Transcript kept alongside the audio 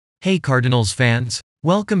Hey Cardinals fans!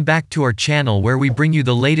 Welcome back to our channel where we bring you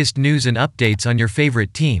the latest news and updates on your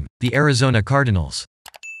favorite team, the Arizona Cardinals.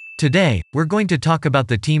 Today, we're going to talk about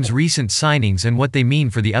the team's recent signings and what they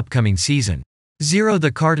mean for the upcoming season.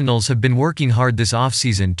 The Cardinals have been working hard this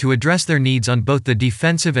offseason to address their needs on both the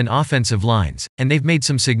defensive and offensive lines, and they've made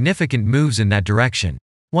some significant moves in that direction.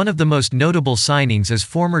 One of the most notable signings is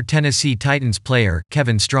former Tennessee Titans player,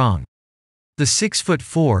 Kevin Strong. The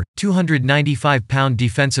 6'4", 295-pound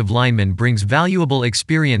defensive lineman brings valuable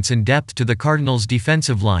experience and depth to the Cardinals'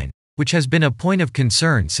 defensive line, which has been a point of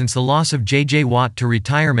concern since the loss of J.J. Watt to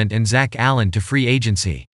retirement and Zach Allen to free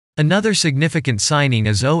agency. Another significant signing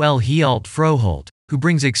is O.L. Hjalte Froholdt, who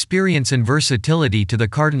brings experience and versatility to the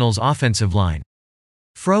Cardinals' offensive line.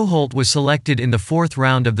 Froholdt was selected in the 4th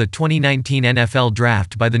round of the 2019 NFL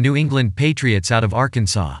Draft by the New England Patriots out of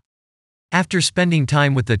Arkansas. After spending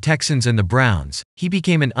time with the Texans and the Browns, he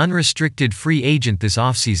became an unrestricted free agent this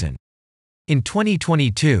offseason. In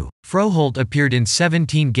 2022, Froholdt appeared in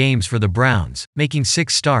 17 games for the Browns, making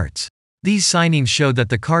 6 starts. These signings show that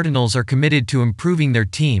the Cardinals are committed to improving their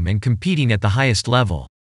team and competing at the highest level.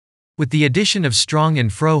 With the addition of Strong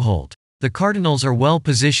and Froholdt, the Cardinals are well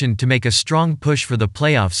positioned to make a strong push for the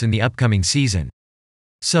playoffs in the upcoming season.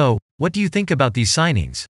 So, what do you think about these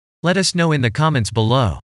signings? Let us know in the comments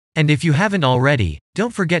below. And if you haven't already,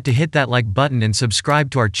 don't forget to hit that like button and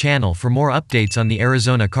subscribe to our channel for more updates on the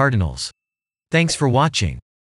Arizona Cardinals. Thanks for watching.